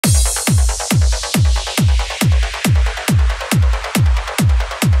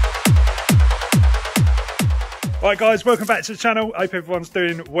Right guys, welcome back to the channel. Hope everyone's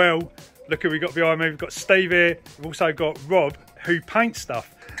doing well. Look who we got behind me. We've got Steve here. We've also got Rob, who paints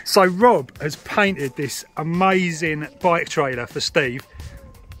stuff. So Rob has painted this amazing bike trailer for Steve.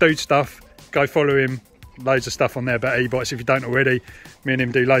 Dude stuff, go follow him. Loads of stuff on there about e-bikes if you don't already. Me and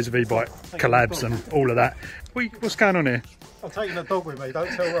him do loads of e-bike collabs and all of that. What's going on here? I'm taking the dog with me, don't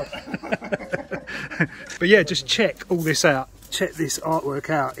tell Rob. But yeah, just check all this out. Check this artwork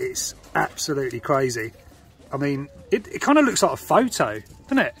out. It's absolutely crazy. I mean, it kind of looks like a photo,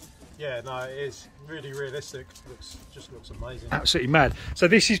 doesn't it? Yeah, no, it is really realistic. Just looks amazing. Absolutely mad. So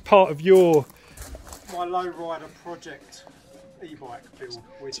this is part of your... My lowrider project e-bike build,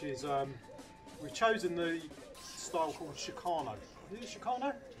 which is, we've chosen the style called Chicano. Is it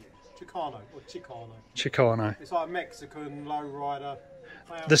Chicano? Chicano, or Chicano. Chicano. It's like a Mexican lowrider.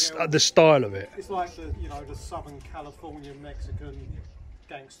 The style of it. It's like the, you know, the Southern California Mexican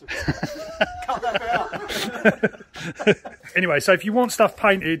gangster. Cut that bit out. Anyway, so if you want stuff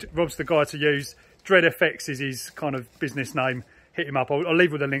painted, Rob's the guy to use. DredFX is his kind of business name. Hit him up. I'll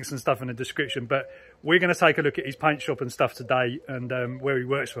leave all the links and stuff in the description. But we're going to take a look at his paint shop and stuff today, and where he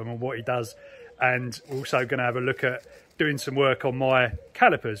works from and what he does. And we're also going to have a look at doing some work on my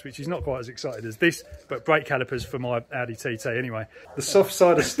calipers, which is not quite as excited as this, but brake calipers for my Audi TT anyway. The soft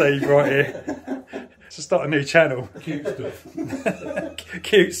side of Steve right here. To start a new channel. Cute stuff.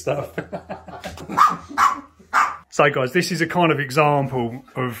 Cute stuff. So guys, this is a kind of example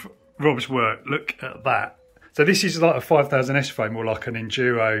of Rob's work. Look at that. So this is like a 5000S frame, or like an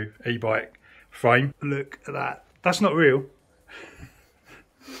enduro e-bike frame. Look at that. That's not real.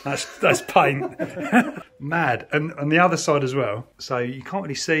 That's paint. Mad. And on the other side as well. So you can't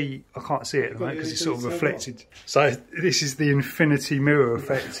really see, I can't see it because it's sort of reflected. So this is the infinity mirror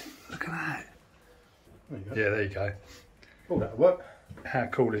effect. Look at that. Yeah, there you go. Oh, that'll work. How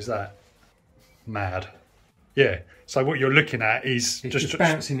cool is that? Mad. Yeah. So what you're looking at is it's just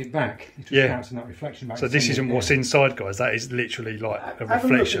bouncing it back. It's just bouncing that reflection back. So this isn't what's inside, guys. That is literally like a reflection.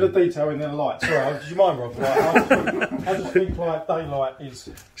 Have a look at the detail in the light. Sorry, do you mind, Rob? Like, I just think like daylight is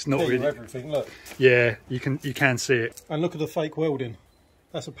it's not really everything. Look. Yeah, you can see it. And look at the fake welding.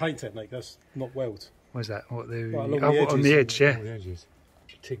 That's a paint technique. That's not weld. Where's that? What the? Right, on the edge, yeah. On the edges.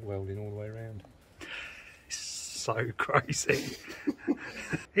 TIG welding all the way around. So crazy.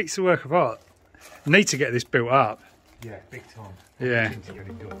 It's a work of art. Need to get this built up. Yeah, big time. Yeah.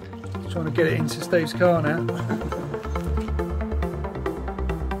 Trying to get it into Steve's car now.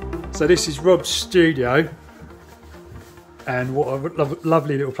 So this is Rob's studio, and what a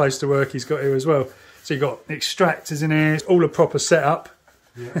lovely little place to work he's got here as well. So you've got extractors in here, it's all a proper setup.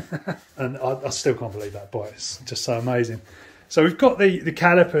 Yeah. And I still can't believe that bike. It's just so amazing. So we've got the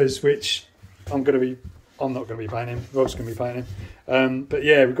calipers, which I'm not going to be painting, Rob's going to be painting. But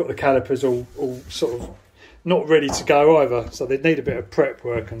yeah, we've got the calipers all sort of not ready to go either, so they need a bit of prep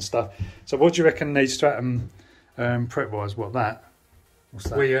work and stuff. So what do you reckon needs to happen prep wise? What's that?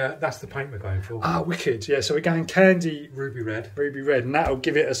 That's the paint we're going for. Ah, wicked. Yeah, so we're going candy ruby red, and that'll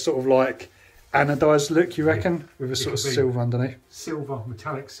give it a sort of like anodised look, you reckon, with a sort of silver underneath. Silver,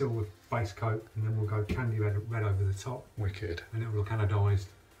 metallic silver base coat, and then we'll go candy red over the top. Wicked. And it will look anodised.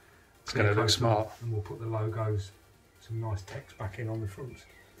 It's going to look smart. And we'll put the logos, some nice text back in on the front.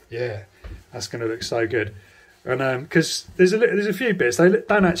 Yeah, that's going to look so good. And because there's a few bits, they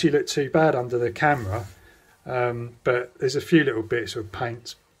don't actually look too bad under the camera, but there's a few little bits of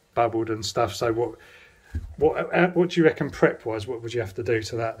paint bubbled and stuff. So what do you reckon prep wise? What would you have to do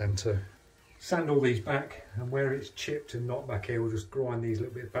to that then to sand all these back, and where it's chipped and not back here, we'll just grind these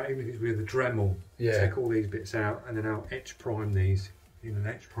little bits back with the Dremel. Yeah. Take all these bits out, and then I'll etch prime these in an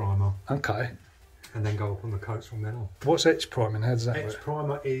etch primer. Okay. And then go up on the coats from then on. What's etch priming? How does that work? Etch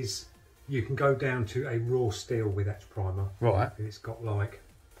primer is, you can go down to a raw steel with etch primer. Right. And it's got like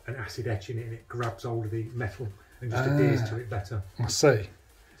an acid etch in it, and it grabs hold of the metal and just adheres to it better. I see.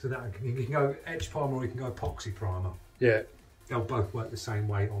 So that you can go etch primer, or you can go epoxy primer. Yeah. They'll both work the same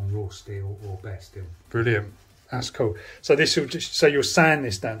way on raw steel or bare steel. Brilliant. That's cool. So this will just, so you'll sand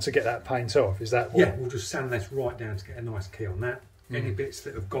this down to get that paint off, is that what? Yeah, we'll just sand this right down to get a nice key on that. Any bits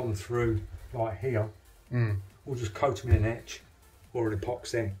that have gone through, like here, we'll just coat them in an etch or an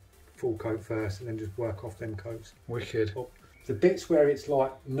epoxy, full coat first, and then just work off them coats. Wicked. The bits where it's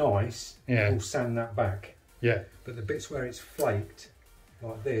like nice, we'll sand that back. Yeah. But the bits where it's flaked,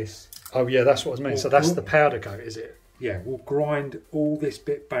 like this. Oh yeah, that's what I mean. So that's the powder coat, is it? Yeah, we'll grind all this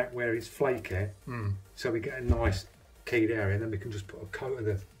bit back where it's flaky, so we get a nice keyed area, and then we can just put a coat of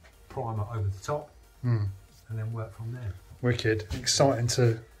the primer over the top, and then work from there. Wicked. Exciting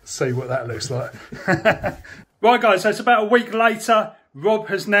to see what that looks like. Right guys, so it's about a week later. Rob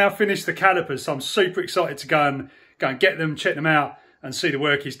has now finished the calipers, so I'm super excited to go and go and get them, check them out and see the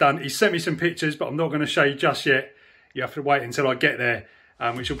work he's done. He sent me some pictures, but I'm not going to show you just yet. You have to wait until I get there,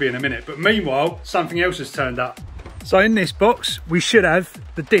 which will be in a minute. But meanwhile, something else has turned up. So in this box, we should have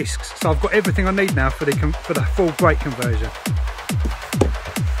the discs. So I've got everything I need now for the full brake conversion.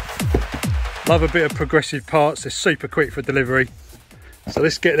 Love a bit of progressive parts. They're super quick for delivery. So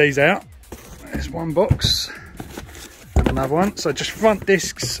let's get these out. There's one box and another one. So just front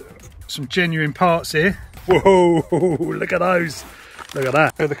discs, some genuine parts here. Whoa, look at those. Look at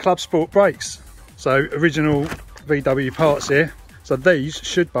that. They're the Club Sport brakes. So original VW parts here. So these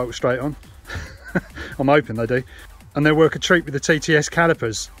should bolt straight on. I'm hoping they do. And they'll work a treat with the TTS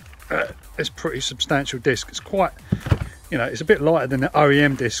calipers. It's pretty substantial disc. It's quite, you know, it's a bit lighter than the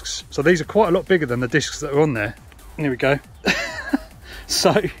OEM discs. So these are quite a lot bigger than the discs that are on there. Here we go.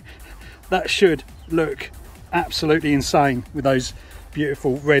 So that should look absolutely insane with those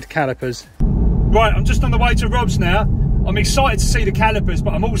beautiful red calipers. Right, I'm just on the way to Rob's now. I'm excited to see the calipers,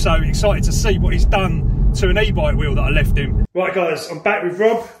 but I'm also excited to see what he's done to an e-bike wheel that I left him. Right guys, I'm back with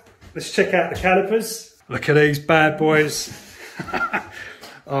Rob. Let's check out the calipers. Look at these bad boys.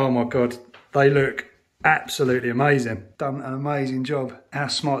 Oh my God, they look absolutely amazing. Done an amazing job. How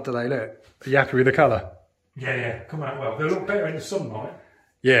smart do they look? Are you happy with the colour? Yeah, come out well. They'll look better in the sunlight.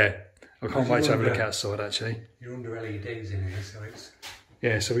 Yeah, I can't wait to have a look outside actually. You're under LEDs in here, so it's...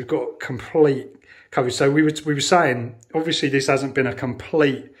 Yeah, so we've got complete coverage. So we were saying, obviously this hasn't been a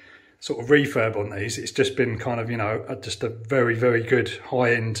complete sort of refurb on these. It's just been kind of, you know, just a very, very good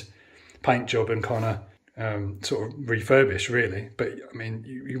high-end paint job and kind of sort of refurbished really. But I mean,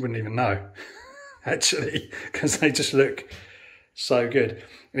 you wouldn't even know actually, because they just look so good.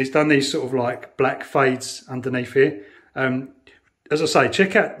 And he's done these sort of like black fades underneath here. As I say,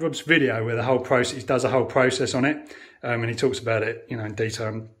 check out Rob's video where the whole process, he does a whole process on it, and he talks about it, you know, in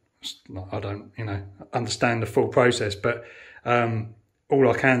detail. I don't, you know, understand the full process, but all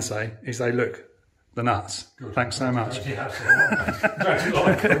I can say is they look the nuts. Good. Thanks so much.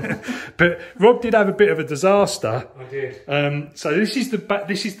 But Rob did have a bit of a disaster. I did. So this is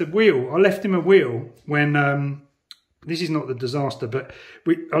the wheel. I left him a wheel when this is not the disaster, but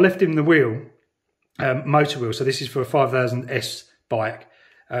I left him the wheel, motor wheel. So this is for a 5000S bike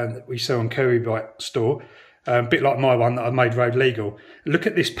that we sell on Curry Bike Store. A bit like my one that I made road legal. Look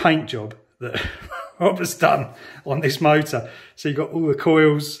at this paint job that Rob has done on this motor. So you've got all the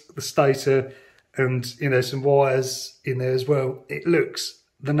coils, the stator, and you know, some wires in there as well. It looks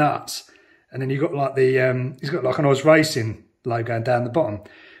the nuts. And then you've got like the he's got like an Oz Racing logo going down the bottom.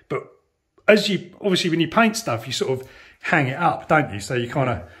 But as you obviously when you paint stuff, you sort of hang it up, don't you? So you kind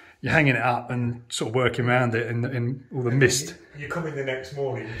of you're hanging it up and sort of working around it in all the mist. You come in the next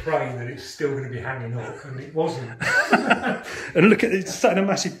morning praying that it's still going to be hanging up, and it wasn't. And look at it, it's starting a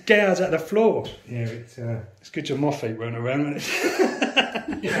massive gouge out the floor. Yeah, it's good your my feet weren't around, wasn't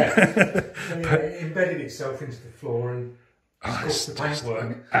it? It embedded itself into the floor and it's the paintwork.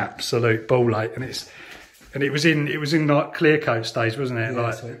 An absolute ball ache, and it was in like clear coat stage, wasn't it? Yeah,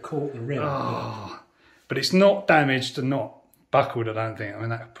 like, so it caught the rim. Oh, but it's not damaged and not buckled, I don't think. I mean,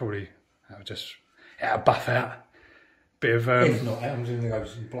 that would just buff out. Bit of if not, I'm just going to go with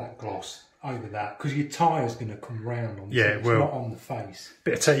some black gloss over that because your tyre's going to come round on the it's not on the face.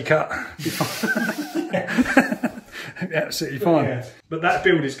 Bit of T-cut. Absolutely fine. Yeah. But that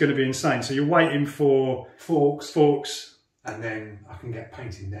build is going to be insane. So you're waiting for forks, and then I can get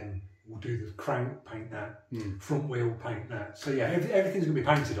painting. Then we'll do the crank, paint that, front wheel, paint that. So yeah, everything's going to be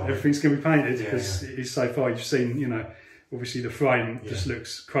painted on. Everything's going to be painted because it is so far. You've seen, you know, obviously the frame just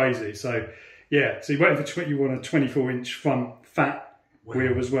looks crazy. So yeah, so you're waiting for you want a 24-inch front fat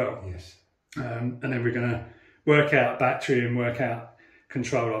wheel as well. Yes. And then we're going to work out battery and work out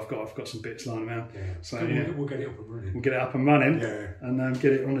control. I've got some bits lying around. Yeah. So we'll get it up and running. We'll get it up and running. And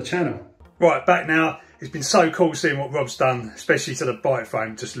get it on the channel. Right, back now. It's been so cool seeing what Rob's done, especially to the bike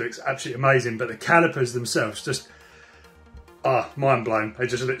frame. Just looks absolutely amazing. But the calipers themselves just mind blown. They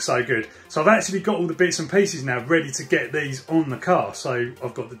just look so good. So I've actually got all the bits and pieces now ready to get these on the car. So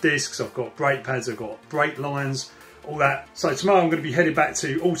I've got the discs, I've got brake pads, I've got brake lines, all that. So tomorrow I'm going to be headed back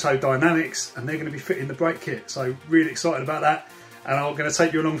to Auto Dynamics and they're going to be fitting the brake kit. So really excited about that. And I'm going to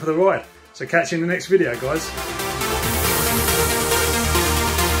take you along for the ride. So catch you in the next video, guys.